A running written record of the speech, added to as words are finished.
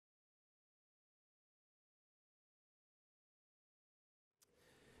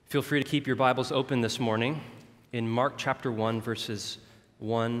Feel free to keep your Bibles open this morning in Mark chapter 1, verses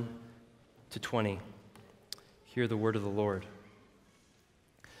 1 to 20. Hear the word of the Lord.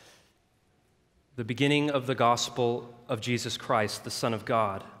 The beginning of the gospel of Jesus Christ, the Son of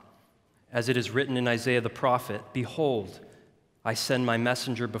God. As it is written in Isaiah the prophet, "Behold, I send my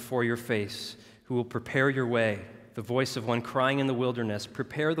messenger before your face, who will prepare your way, the voice of one crying in the wilderness,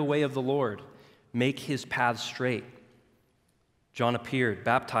 prepare the way of the Lord, make his paths straight." John appeared,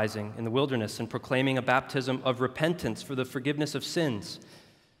 baptizing in the wilderness and proclaiming a baptism of repentance for the forgiveness of sins.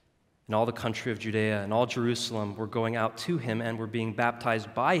 And all the country of Judea and all Jerusalem were going out to him and were being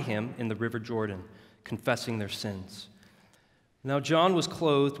baptized by him in the river Jordan, confessing their sins. Now John was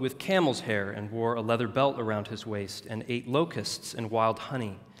clothed with camel's hair and wore a leather belt around his waist and ate locusts and wild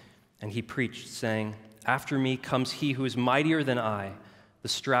honey. And he preached, saying, "After me comes he who is mightier than I, the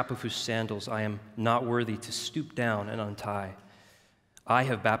strap of whose sandals I am not worthy to stoop down and untie. I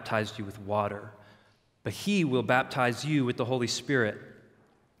have baptized you with water, but he will baptize you with the Holy Spirit."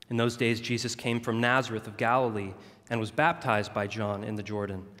 In those days, Jesus came from Nazareth of Galilee and was baptized by John in the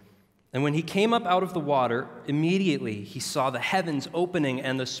Jordan. And when he came up out of the water, immediately he saw the heavens opening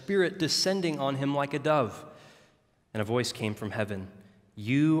and the Spirit descending on him like a dove. And a voice came from heaven,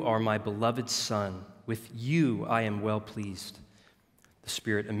 "You are my beloved Son. With you I am well pleased." The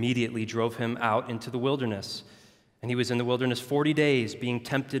Spirit immediately drove him out into the wilderness. And he was in the wilderness 40 days, being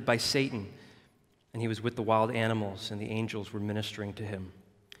tempted by Satan. And he was with the wild animals, and the angels were ministering to him.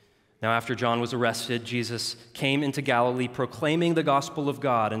 Now after John was arrested, Jesus came into Galilee proclaiming the gospel of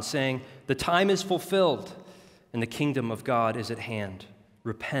God and saying, "The time is fulfilled, and the kingdom of God is at hand.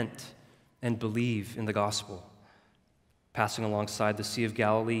 Repent and believe in the gospel." Passing alongside the Sea of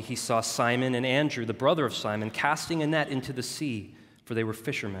Galilee, he saw Simon and Andrew, the brother of Simon, casting a net into the sea, for they were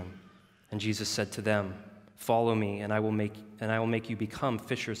fishermen. And Jesus said to them, "Follow me, and I will make you become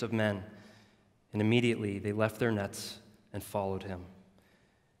fishers of men." And immediately they left their nets and followed him.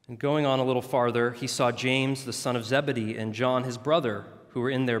 And going on a little farther, he saw James, the son of Zebedee, and John, his brother, who were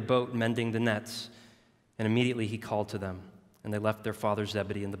in their boat mending the nets. And immediately he called to them, and they left their father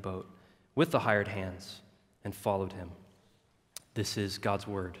Zebedee in the boat with the hired hands and followed him. This is God's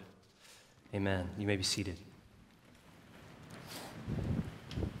word. Amen. You may be seated.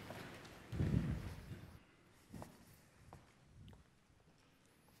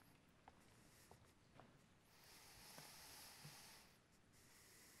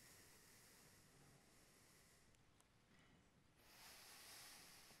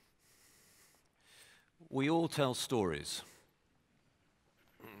 We all tell stories.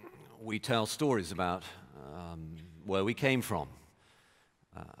 We tell stories about where we came from.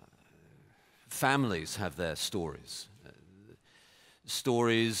 Families have their stories.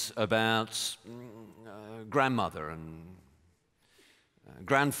 Stories about grandmother and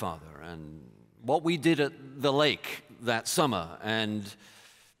grandfather and what we did at the lake that summer. And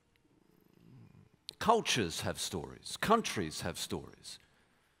cultures have stories. Countries have stories.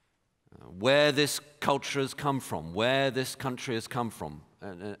 Where this culture has come from, where this country has come from.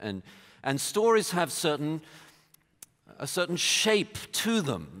 And stories have a certain shape to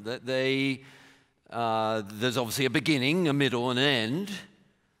them. That there's obviously a beginning, a middle, and an end.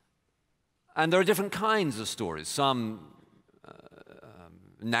 And there are different kinds of stories. Some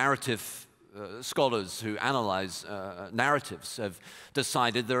narrative scholars who analyze narratives have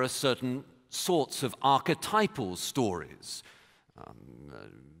decided there are certain sorts of archetypal stories.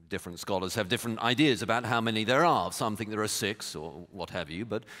 Different scholars have different ideas about how many there are. Some think there are 6 or what have you,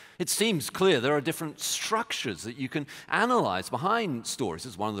 but it seems clear there are different structures that you can analyze behind stories.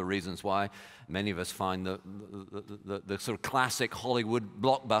 It's one of the reasons why many of us find the sort of classic Hollywood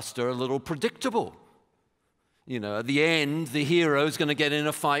blockbuster a little predictable. You know, at the end, the hero is going to get in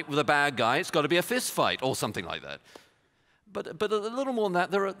a fight with a bad guy. It's got to be a fist fight or something like that. But a little more than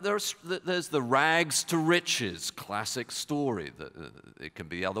that, there's the rags to riches classic story. It can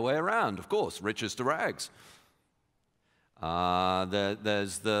be the other way around, of course, riches to rags.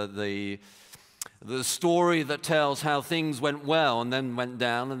 There's the story that tells how things went well and then went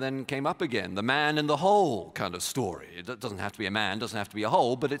down and then came up again. The man in the hole kind of story. It doesn't have to be a man, doesn't have to be a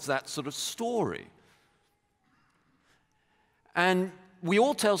hole, but it's that sort of story. And we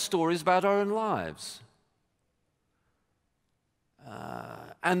all tell stories about our own lives.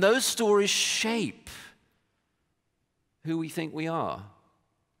 And those stories shape who we think we are.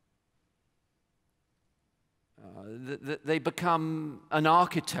 They become an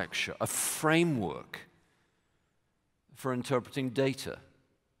architecture, a framework for interpreting data.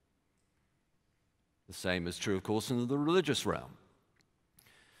 The same is true, of course, in the religious realm.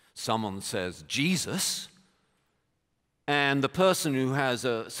 Someone says Jesus, And the person who has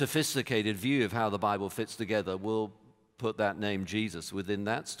a sophisticated view of how the Bible fits together will put that name Jesus within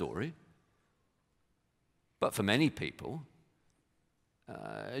that story. But for many people,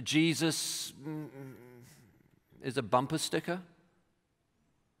 Jesus is a bumper sticker.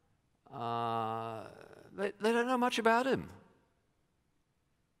 They don't know much about him.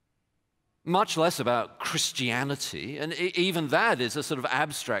 Much less about Christianity, and even that is a sort of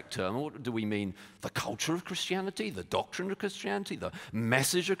abstract term. What do we mean? The culture of Christianity, the doctrine of Christianity, the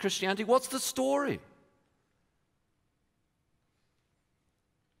message of Christianity? What's the story?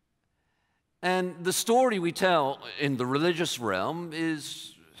 And the story we tell in the religious realm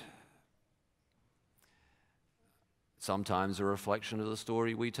is sometimes a reflection of the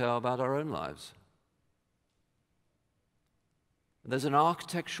story we tell about our own lives. There's an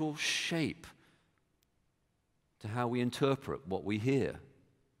architectural shape to how we interpret what we hear.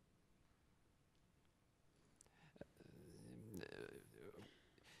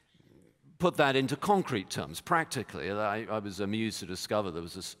 Put that into concrete terms, practically. I was amused to discover there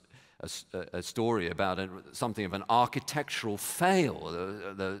was a story about something of an architectural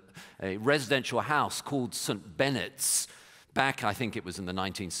fail, a residential house called St. Bennett's. Back, I think it was in the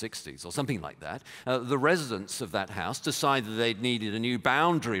 1960s or something like that, the residents of that house decided they needed a new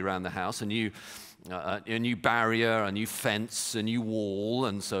boundary around the house, a new barrier, a new fence, a new wall,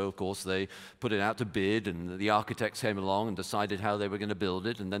 and so, of course, they put it out to bid, and the architects came along and decided how they were going to build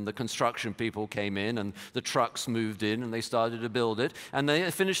it, and then the construction people came in, and the trucks moved in, and they started to build it, and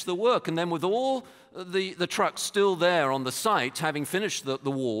they finished the work, and then with all the trucks still there on the site, having finished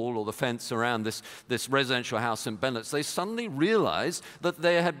the wall or the fence around this residential house in Bennett's, they suddenly realized that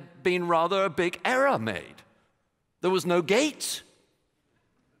there had been rather a big error made. There was no gate.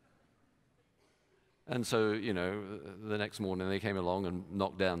 And so, the next morning they came along and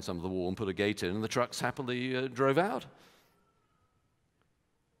knocked down some of the wall and put a gate in, and the trucks happily drove out.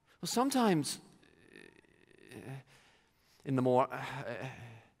 Well, sometimes in the more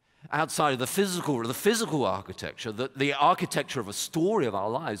outside of the physical architecture, the architecture of a story of our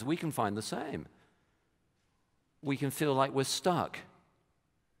lives, we can find the same. We can feel like we're stuck.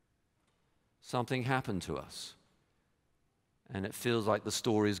 Something happened to us, and it feels like the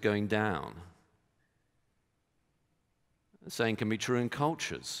story is going down. The same can be true in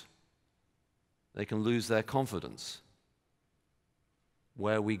cultures. They can lose their confidence.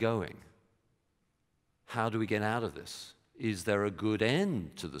 Where are we going? How do we get out of this? Is there a good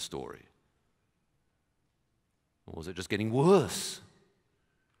end to the story? Or is it just getting worse?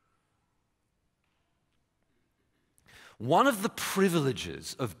 One of the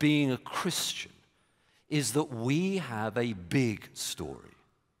privileges of being a Christian is that we have a big story.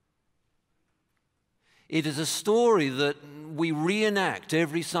 It is a story that we reenact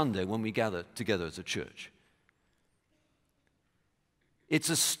every Sunday when we gather together as a church. It's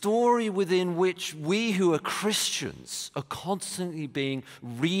a story within which we who are Christians are constantly being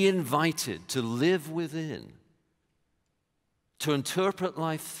reinvited to live within, to interpret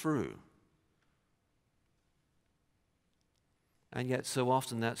life through. And yet so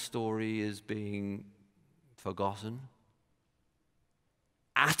often that story is being forgotten,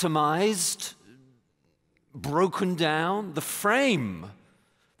 atomized, broken down. The frame,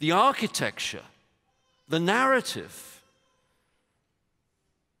 the architecture, the narrative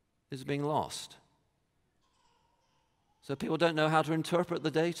is being lost. So people don't know how to interpret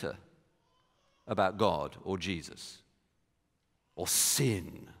the data about God or Jesus or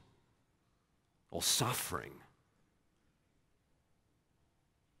sin or suffering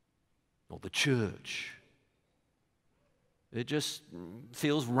or the church. It just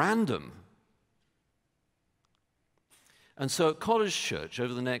feels random. And so at Cottage Church,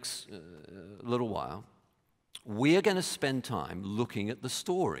 over the next little while, we are going to spend time looking at the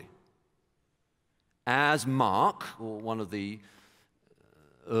story. As Mark, or one of the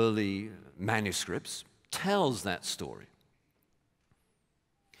early manuscripts, tells that story.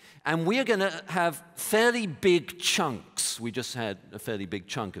 And we are going to have fairly big chunks. We just had a fairly big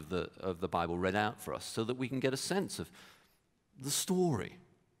chunk of the Bible read out for us so that we can get a sense of the story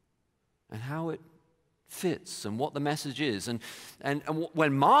and how it fits and what the message is. And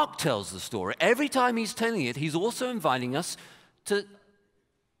when Mark tells the story, every time he's telling it, he's also inviting us to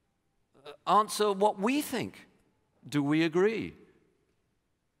answer what we think. Do we agree?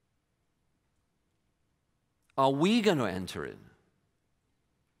 Are we going to enter in?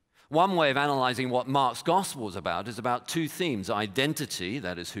 One way of analyzing what Mark's gospel is about two themes: identity,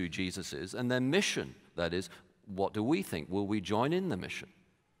 that is who Jesus is, and then mission, that is, what do we think? Will we join in the mission?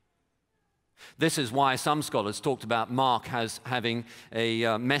 This is why some scholars talked about Mark as having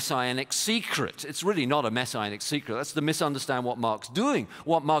a messianic secret. It's really not a messianic secret. That's to misunderstand what Mark's doing.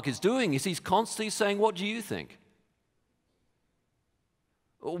 What Mark is doing is he's constantly saying, what do you think?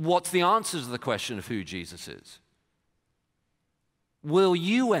 What's the answer to the question of who Jesus is? Will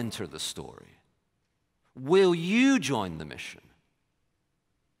you enter the story? Will you join the mission?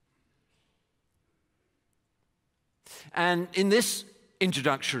 And in this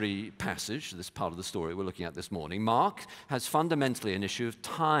introductory passage, this part of the story we're looking at this morning, Mark has fundamentally an issue of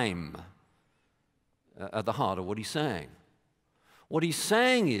time at the heart of what he's saying. What he's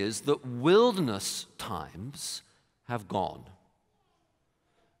saying is that wilderness times have gone.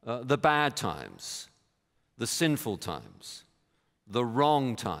 The bad times, the sinful times, the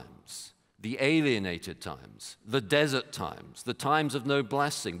wrong times, the alienated times, the desert times, the times of no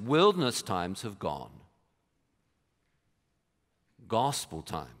blessing, wilderness times have gone. Gospel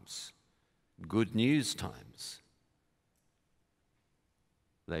times, good news times,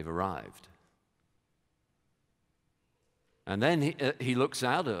 they've arrived. And then he looks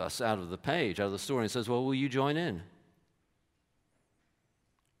out at us, out of the page, out of the story, and says, well, will you join in?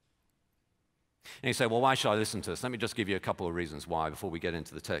 And you say, well, why should I listen to this? Let me just give you a couple of reasons why before we get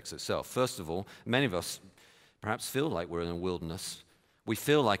into the text itself. First of all, many of us perhaps feel like we're in a wilderness. We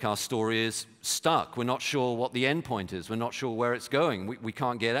feel like our story is stuck. We're not sure what the end point is. We're not sure where it's going. We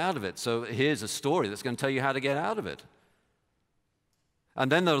can't get out of it. So here's a story that's going to tell you how to get out of it.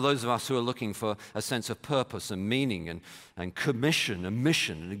 And then there are those of us who are looking for a sense of purpose and meaning and commission and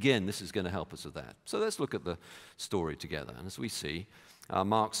mission. And again, this is going to help us with that. So let's look at the story together. And as we see,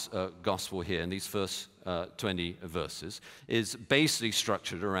 Mark's gospel here in these first 20 verses is basically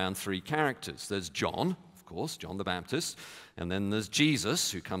structured around three characters. There's John, of course, John the Baptist, and then there's Jesus,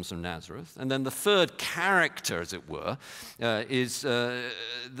 who comes from Nazareth, and then the third character, as it were, are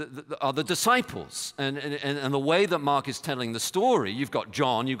the disciples. And the way that Mark is telling the story, you've got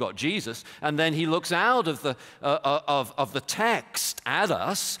John, you've got Jesus, and then he looks out of the text at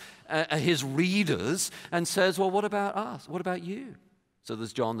us, his readers, and says, well, what about us? What about you? So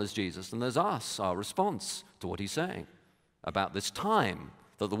there's John, there's Jesus, and there's us, our response to what he's saying about this time,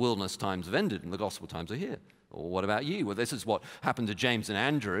 that the wilderness times have ended and the gospel times are here. Or what about you? Well, this is what happened to James and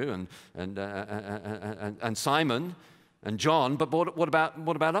Andrew and Simon and John, but what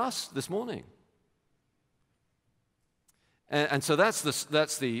about us this morning? And so that's the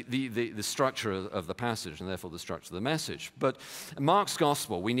structure of the passage, and therefore the structure of the message. But Mark's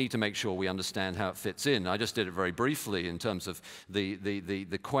gospel, we need to make sure we understand how it fits in. I just did it very briefly in terms of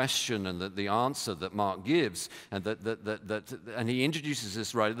the question and the answer that Mark gives, and and he introduces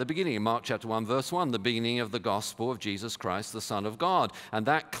this right at the beginning in Mark chapter 1, verse 1, the beginning of the gospel of Jesus Christ, the Son of God. And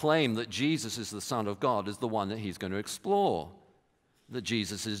that claim that Jesus is the Son of God is the one that he's going to explore, that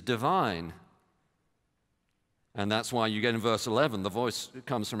Jesus is divine. And that's why you get in verse 11, the voice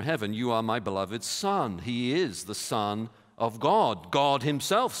comes from heaven, you are my beloved Son. He is the Son of God. God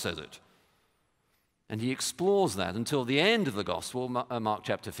himself says it. And he explores that until the end of the gospel, Mark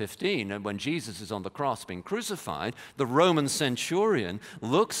chapter 15. And when Jesus is on the cross being crucified, the Roman centurion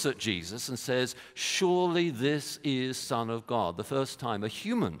looks at Jesus and says, surely this is Son of God. The first time a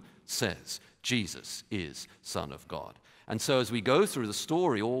human says, Jesus is Son of God. And so as we go through the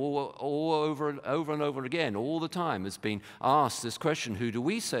story all over and over again, all the time has been asked this question, who do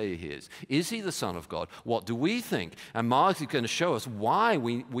we say he is? Is he the Son of God? What do we think? And Mark is going to show us why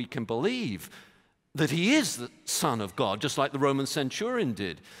we can believe that he is the Son of God, just like the Roman centurion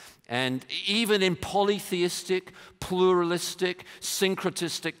did. And even in polytheistic, pluralistic,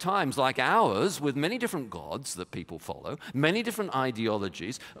 syncretistic times like ours, with many different gods that people follow, many different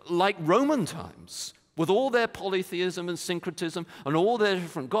ideologies, like Roman times, with all their polytheism and syncretism and all their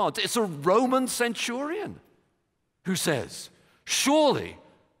different gods, it's a Roman centurion who says, surely,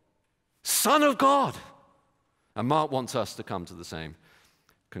 Son of God. And Mark wants us to come to the same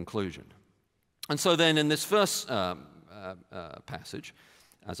conclusion. And so then in this first passage,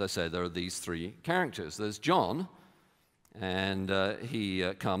 as I said, there are these three characters. There's John, and he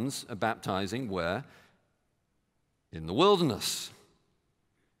comes baptizing where? In the wilderness.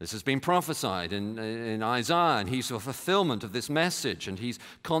 This has been prophesied in Isaiah, and he's a fulfillment of this message, and he's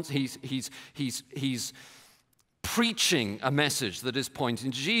preaching a message that is pointing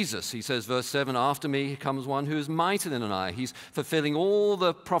to Jesus. He says, verse 7, after me comes one who is mightier than I. He's fulfilling all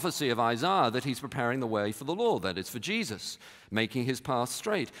the prophecy of Isaiah that he's preparing the way for the Lord, that is for Jesus, making his path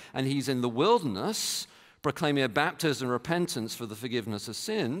straight. And he's in the wilderness proclaiming a baptism of repentance for the forgiveness of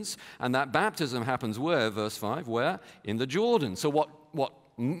sins, and that baptism happens where? Verse 5, where? In the Jordan. So what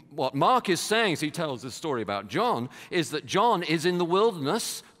what Mark is saying as he tells this story about John is that John is in the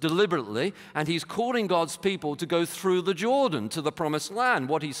wilderness deliberately, and he's calling God's people to go through the Jordan to the promised land.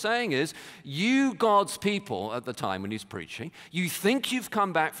 What he's saying is, you, God's people, at the time when he's preaching, you think you've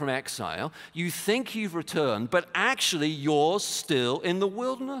come back from exile, you think you've returned, but actually you're still in the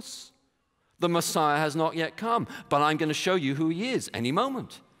wilderness. The Messiah has not yet come, but I'm going to show you who he is any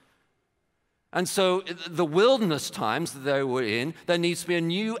moment. And so the wilderness times that they were in, there needs to be a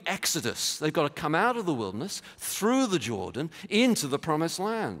new exodus. They've got to come out of the wilderness, through the Jordan, into the promised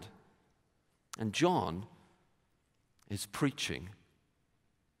land. And John is preaching,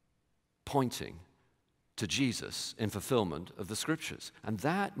 pointing to Jesus in fulfillment of the Scriptures. And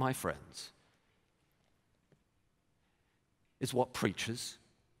that, my friends, is what preachers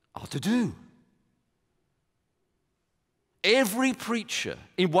are to do. Every preacher,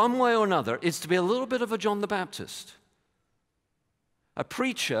 in one way or another, is to be a little bit of a John the Baptist. A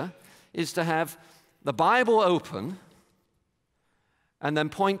preacher is to have the Bible open and then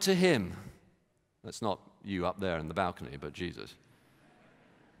point to him. That's not you up there in the balcony, but Jesus.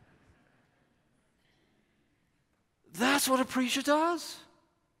 That's what a preacher does.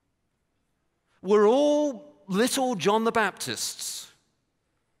 We're all little John the Baptists.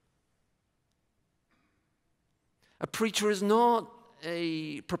 A preacher is not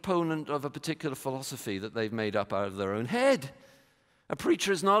a proponent of a particular philosophy that they've made up out of their own head. A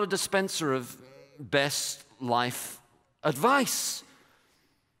preacher is not a dispenser of best life advice.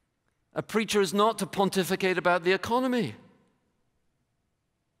 A preacher is not to pontificate about the economy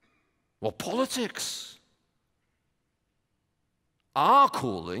or politics. Our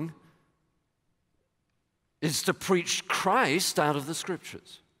calling is to preach Christ out of the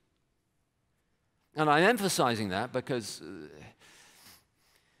Scriptures. And I'm emphasizing that because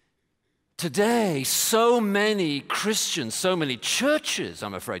today, so many Christians, so many churches,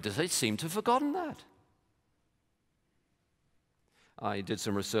 I'm afraid to say, seem to have forgotten that. I did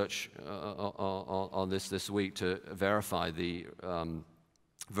some research on this week to verify the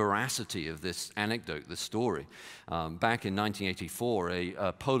veracity of this anecdote, this story. Back in 1984,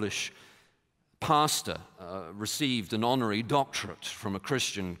 a Polish pastor received an honorary doctorate from a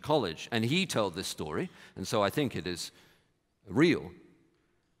Christian college, and he told this story, and so I think it is real.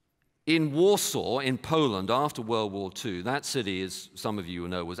 In Warsaw, in Poland, after World War II, that city, as some of you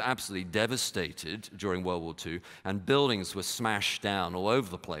know, was absolutely devastated during World War II, and buildings were smashed down all over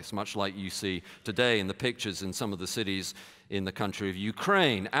the place, much like you see today in the pictures in some of the cities in the country of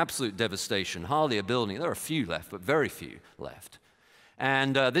Ukraine. Absolute devastation, hardly a building. There are a few left, but very few left.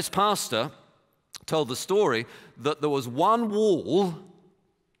 And this pastor told the story that there was one wall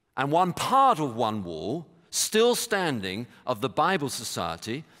and one part of one wall still standing of the Bible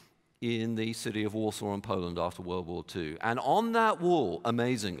Society in the city of Warsaw in Poland after World War II. And on that wall,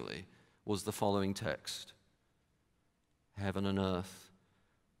 amazingly, was the following text: "Heaven and earth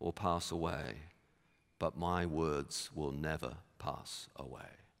will pass away, but my words will never pass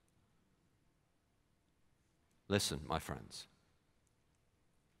away." Listen, my friends.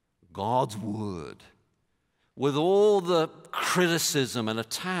 God's word, with all the criticism and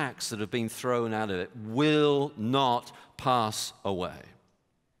attacks that have been thrown at it, will not pass away.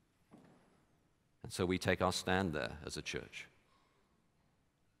 And so we take our stand there as a church.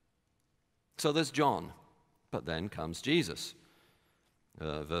 So there's John, but then comes Jesus.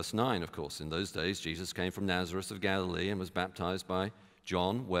 Verse 9, of course, in those days Jesus came from Nazareth of Galilee and was baptized by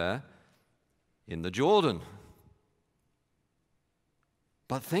John, where? In the Jordan.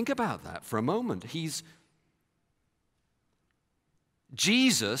 But think about that for a moment.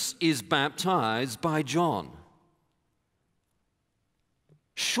 Jesus is baptized by John.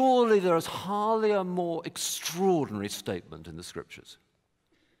 Surely there is hardly a more extraordinary statement in the Scriptures.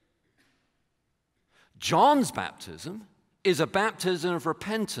 John's baptism is a baptism of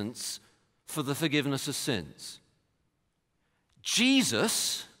repentance for the forgiveness of sins.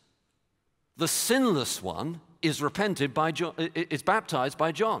 Jesus, the sinless one, is baptized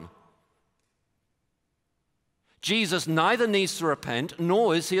by John. Jesus neither needs to repent,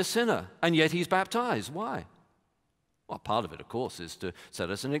 nor is he a sinner, and yet he's baptized. Why? Well, part of it, of course, is to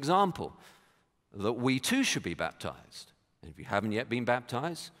set us an example that we too should be baptized. And if you haven't yet been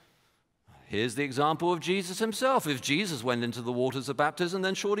baptized, here's the example of Jesus himself. If Jesus went into the waters of baptism,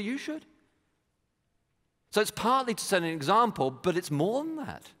 then surely you should. So it's partly to set an example, but it's more than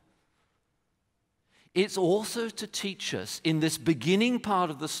that. It's also to teach us in this beginning part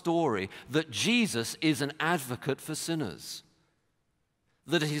of the story that Jesus is an advocate for sinners,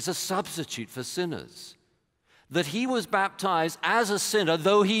 that he's a substitute for sinners, that he was baptized as a sinner,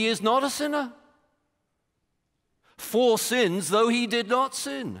 though he is not a sinner, for sins, though he did not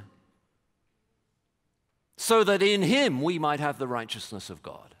sin, so that in him we might have the righteousness of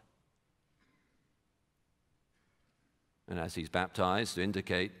God. And as he's baptized to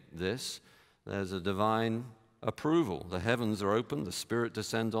indicate this, there's a divine approval. The heavens are open, the Spirit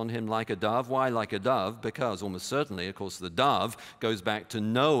descends on him like a dove. Why like a dove? Because almost certainly, of course, the dove goes back to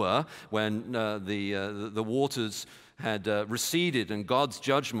Noah when the waters had receded and God's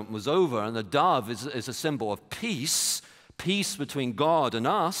judgment was over, and the dove is a symbol of peace between God and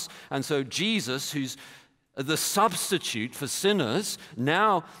us. And so Jesus, who's the substitute for sinners,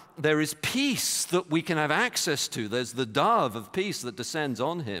 now there is peace that we can have access to. There's the dove of peace that descends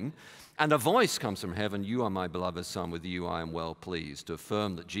on him, and a voice comes from heaven, "You are my beloved Son, with you I am well pleased," to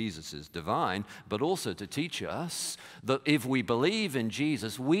affirm that Jesus is divine, but also to teach us that if we believe in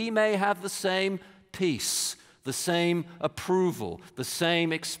Jesus, we may have the same peace, the same approval, the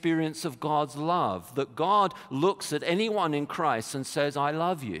same experience of God's love, that God looks at anyone in Christ and says, "I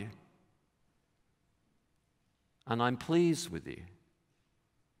love you, and I'm pleased with you."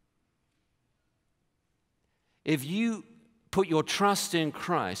 If you put your trust in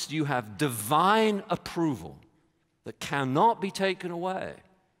Christ, you have divine approval that cannot be taken away.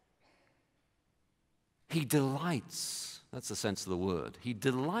 He delights. That's the sense of the word. He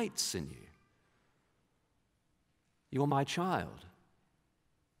delights in you. You're my child,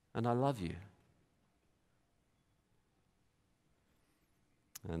 and I love you.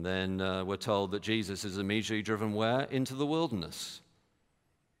 And then we're told that Jesus is immediately driven where? Into the wilderness.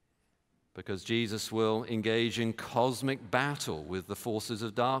 Because Jesus will engage in cosmic battle with the forces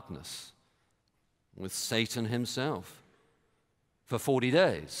of darkness, with Satan himself, for 40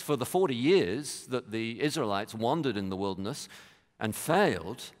 days. For the 40 years that the Israelites wandered in the wilderness and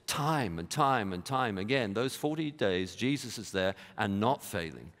failed time and time and time again, those 40 days Jesus is there and not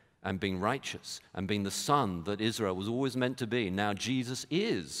failing and being righteous and being the son that Israel was always meant to be. Now Jesus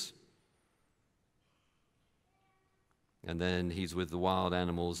is. And then he's with the wild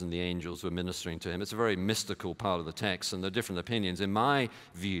animals and the angels who are ministering to him. It's a very mystical part of the text, and there are different opinions. In my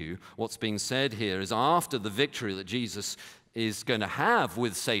view, what's being said here is after the victory that Jesus is going to have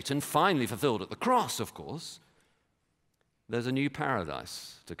with Satan, finally fulfilled at the cross, of course, there's a new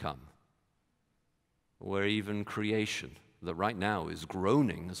paradise to come, where even creation, that right now is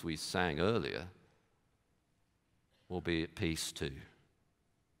groaning, as we sang earlier, will be at peace too.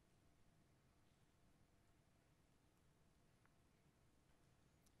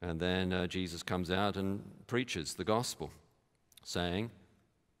 And then Jesus comes out and preaches the gospel, saying,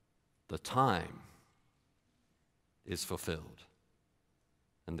 "The time is fulfilled,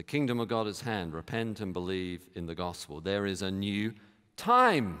 and the kingdom of God is at hand. Repent and believe in the gospel." There is a new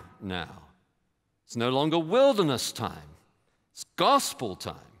time now. It's no longer wilderness time. It's gospel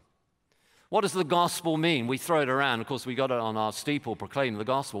time. What does the gospel mean? We throw it around. Of course, we got it on our steeple, proclaim the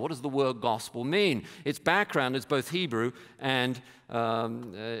gospel. What does the word gospel mean? Its background is both Hebrew and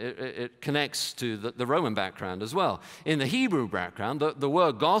it connects to the Roman background as well. In the Hebrew background, the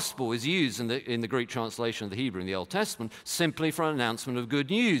word gospel is used in the Greek translation of the Hebrew in the Old Testament simply for an announcement of good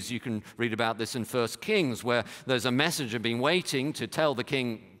news. You can read about this in 1 Kings, where there's a messenger being waiting to tell the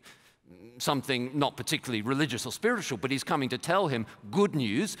king something not particularly religious or spiritual, but he's coming to tell him good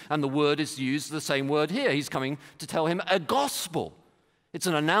news, and the word is used, the same word here. He's coming to tell him a gospel. It's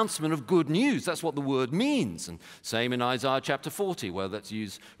an announcement of good news. That's what the word means. And same in Isaiah chapter 40, where that's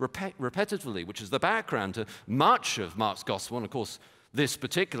used repetitively, which is the background to much of Mark's gospel. And of course, this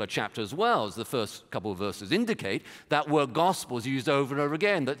particular chapter as well, as the first couple of verses indicate, that word gospel is used over and over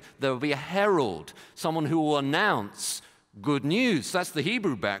again, that there will be a herald, someone who will announce good news. That's the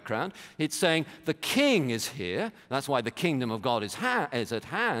Hebrew background. It's saying the king is here. That's why the kingdom of God is at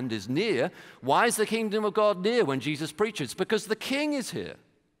hand, is near. Why is the kingdom of God near when Jesus preaches? Because the king is here.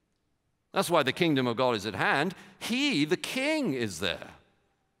 That's why the kingdom of God is at hand. He, the king, is there.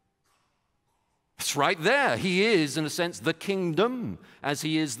 It's right there. He is, in a sense, the kingdom, as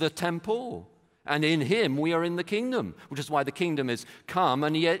he is the temple. And in him we are in the kingdom, which is why the kingdom is come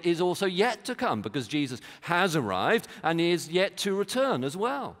and yet is also yet to come, because Jesus has arrived and is yet to return as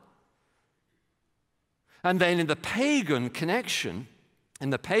well. And then in the pagan connection,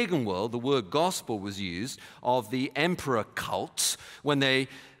 in the pagan world, the word gospel was used of the emperor cult, when they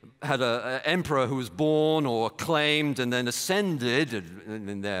had an emperor who was born or acclaimed and then ascended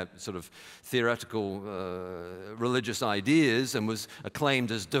in their sort of theoretical religious ideas and was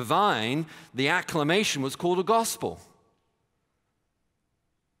acclaimed as divine. The acclamation was called a gospel.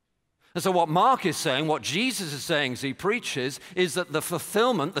 And so what Mark is saying, what Jesus is saying as he preaches, is that the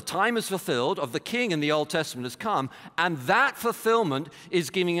fulfillment, the time is fulfilled, of the king in the Old Testament has come, and that fulfillment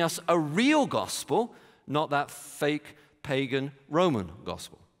is giving us a real gospel, not that fake pagan Roman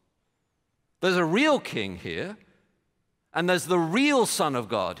gospel. There's a real king here, and there's the real Son of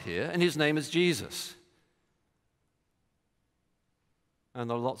God here, and his name is Jesus. And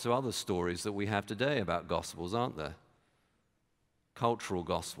there are lots of other stories that we have today about gospels, aren't there? Cultural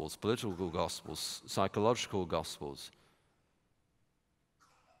gospels, political gospels, psychological gospels.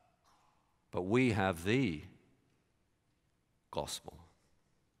 But we have the gospel.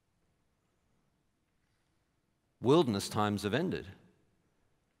 Wilderness times have ended.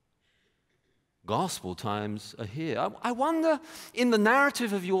 Gospel times are here. I wonder, in the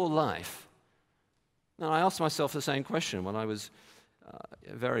narrative of your life, and I asked myself the same question when I was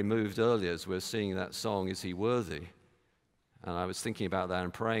very moved earlier as we were singing that song, Is He Worthy? And I was thinking about that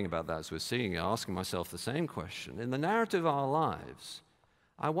and praying about that as we were singing it, asking myself the same question. In the narrative of our lives,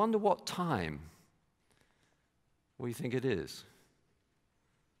 I wonder what time we think it is.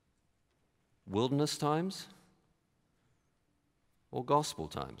 Wilderness times or gospel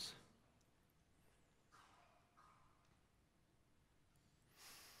times?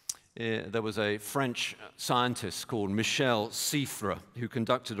 There was a French scientist called Michel Siffre who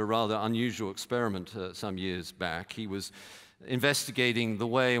conducted a rather unusual experiment some years back. He was investigating the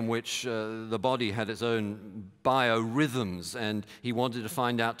way in which the body had its own biorhythms, and he wanted to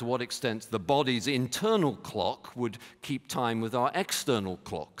find out to what extent the body's internal clock would keep time with our external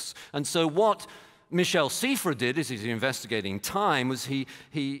clocks. And so what Michel Siffre did, as he's investigating time, was he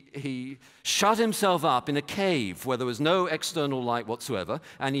shut himself up in a cave where there was no external light whatsoever,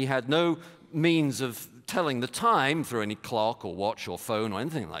 and he had no means of telling the time through any clock or watch or phone or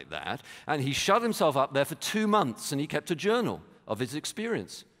anything like that. And he shut himself up there for 2 months, and he kept a journal of his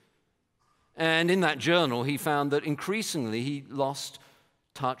experience. And in that journal, he found that increasingly he lost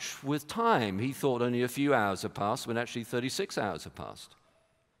touch with time. He thought only a few hours had passed when actually 36 hours had passed.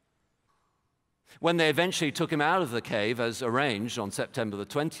 When they eventually took him out of the cave, as arranged on September the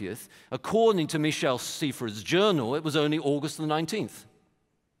 20th, according to Michel Siffre's journal, it was only August the 19th.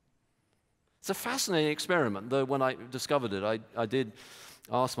 It's a fascinating experiment, though when I discovered it, I did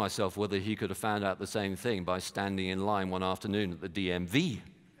ask myself whether he could have found out the same thing by standing in line one afternoon at the DMV.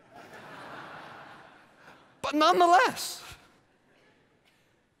 But nonetheless,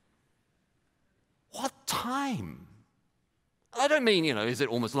 what time? I don't mean, is it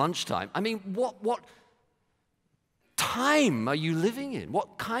almost lunchtime? I mean, what time are you living in?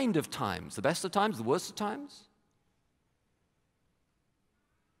 What kind of times? The best of times, the worst of times?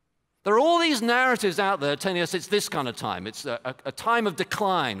 There are all these narratives out there telling us it's this kind of time. It's a time of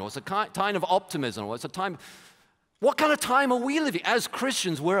decline, or it's a time of optimism, or it's a time. What kind of time are we living? As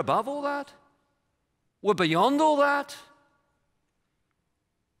Christians, we're above all that. We're beyond all that.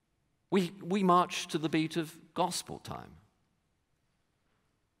 We march to the beat of gospel time.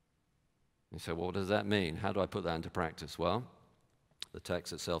 You say, well, what does that mean? How do I put that into practice? Well, the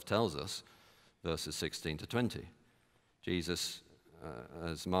text itself tells us, verses 16 to 20. Jesus,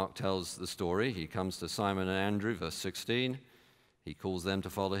 as Mark tells the story, he comes to Simon and Andrew, verse 16. He calls them to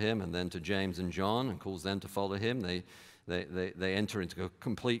follow him, and then to James and John, and calls them to follow him. They enter into a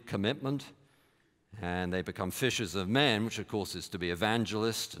complete commitment, and they become fishers of men, which of course is to be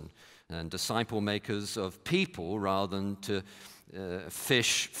evangelists and disciple makers of people rather than to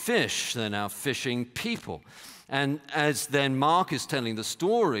fish. They're now fishing people. And as then Mark is telling the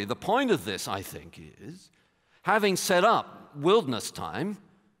story, the point of this, I think, is having set up wilderness time,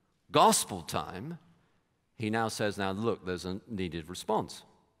 gospel time, he now says, now look, there's a needed response.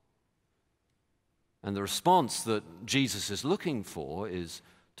 And the response that Jesus is looking for is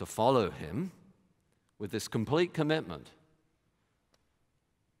to follow him with this complete commitment,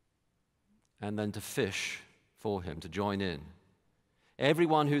 and then to fish for him, to join in.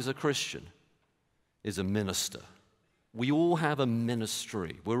 Everyone who's a Christian is a minister. We all have a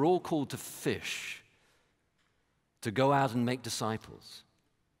ministry. We're all called to fish, to go out and make disciples.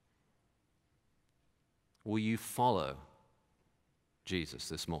 Will you follow Jesus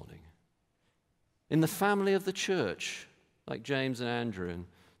this morning? In the family of the church, like James and Andrew and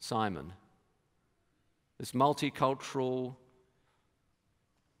Simon, this multicultural,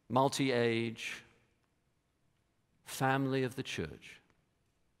 multi-age family of the church,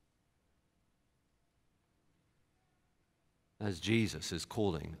 as Jesus is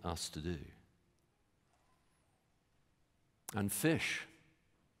calling us to do. And fish.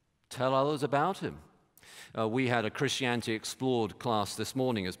 Tell others about him. We had a Christianity Explored class this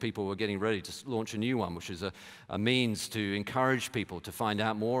morning as people were getting ready to launch a new one, which is a means to encourage people to find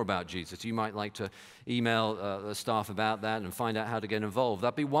out more about Jesus. You might like to email the staff about that and find out how to get involved.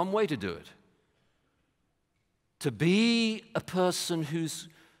 That'd be one way to do it. To be a person who's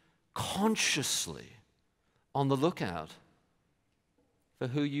consciously on the lookout for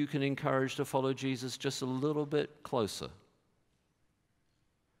who you can encourage to follow Jesus just a little bit closer.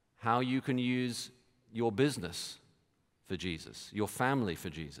 How you can use your business for Jesus, your family for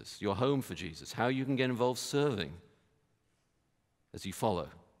Jesus, your home for Jesus, how you can get involved serving as you follow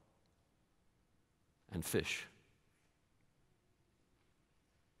and fish.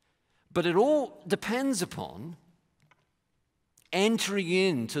 But it all depends upon entering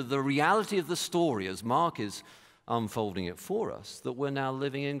into the reality of the story as Mark is unfolding it for us, that we're now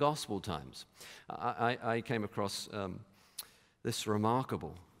living in gospel times. I came across this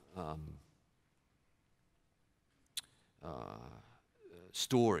remarkable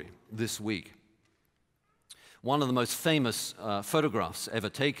story this week. One of the most famous photographs ever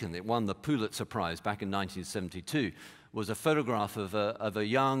taken, it won the Pulitzer Prize back in 1972, was a photograph of a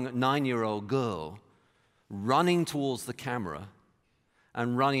young 9-year-old girl running towards the camera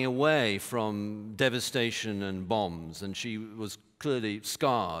and running away from devastation and bombs. And she was clearly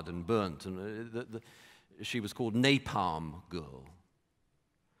scarred and burnt. And she was called Napalm Girl.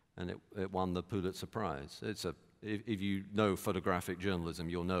 And it won the Pulitzer Prize. If you know photographic journalism,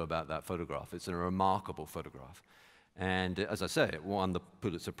 you'll know about that photograph. It's a remarkable photograph. And as I say, it won the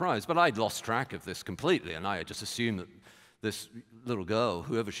Pulitzer Prize. But I'd lost track of this completely, and I had just assumed that this little girl,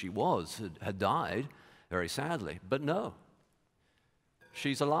 whoever she was, had died very sadly. But no,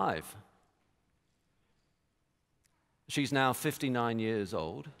 she's alive. She's now 59 years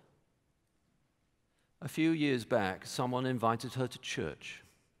old. A few years back, someone invited her to church.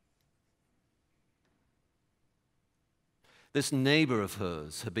 This neighbor of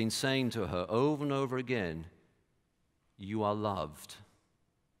hers had been saying to her over and over again, "You are loved."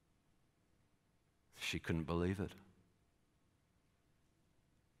 She couldn't believe it.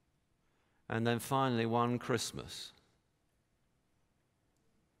 And then finally, one Christmas,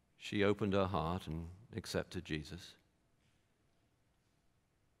 she opened her heart and accepted Jesus.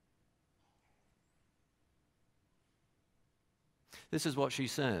 This is what she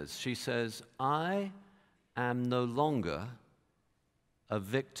says. She says, "I am no longer a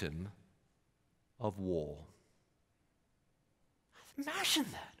victim of war." Imagine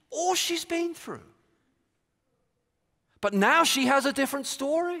that. All she's been through. But now she has a different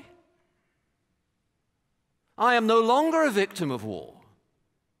story. I am no longer a victim of war.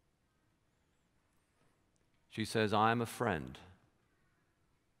 She says, I am a friend.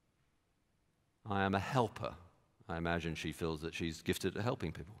 I am a helper. I imagine she feels that she's gifted at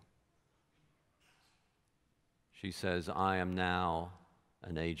helping people. She says, I am now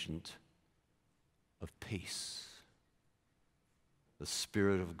an agent of peace. The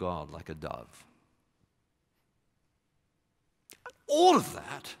Spirit of God like a dove. All of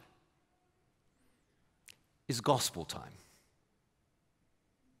that is gospel time.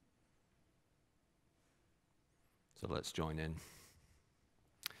 So let's join in.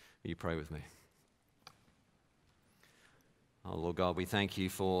 Will you pray with me? Oh, Lord God, we thank you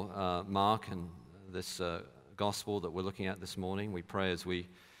for Mark and this gospel that we're looking at this morning. We pray as we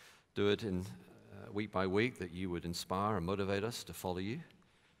do it in week by week that you would inspire and motivate us to follow you.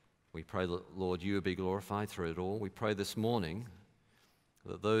 We pray that, Lord, you would be glorified through it all. We pray this morning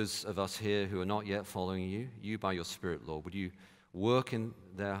that those of us here who are not yet following you, you by your Spirit, Lord, would you work in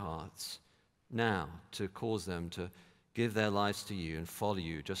their hearts now to cause them to give their lives to you and follow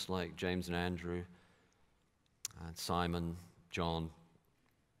you, just like James and Andrew and Simon, John.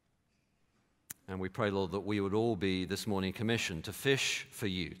 And we pray, Lord, that we would all be this morning commissioned to fish for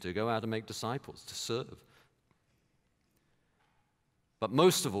you, to go out and make disciples, to serve. But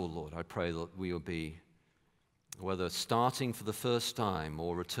most of all, Lord, I pray that we will be, whether starting for the first time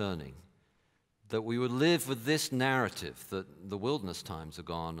or returning, that we would live with this narrative that the wilderness times are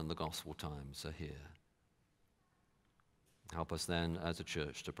gone and the gospel times are here. Help us then as a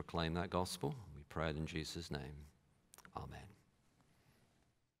church to proclaim that gospel. We pray it in Jesus' name. Amen.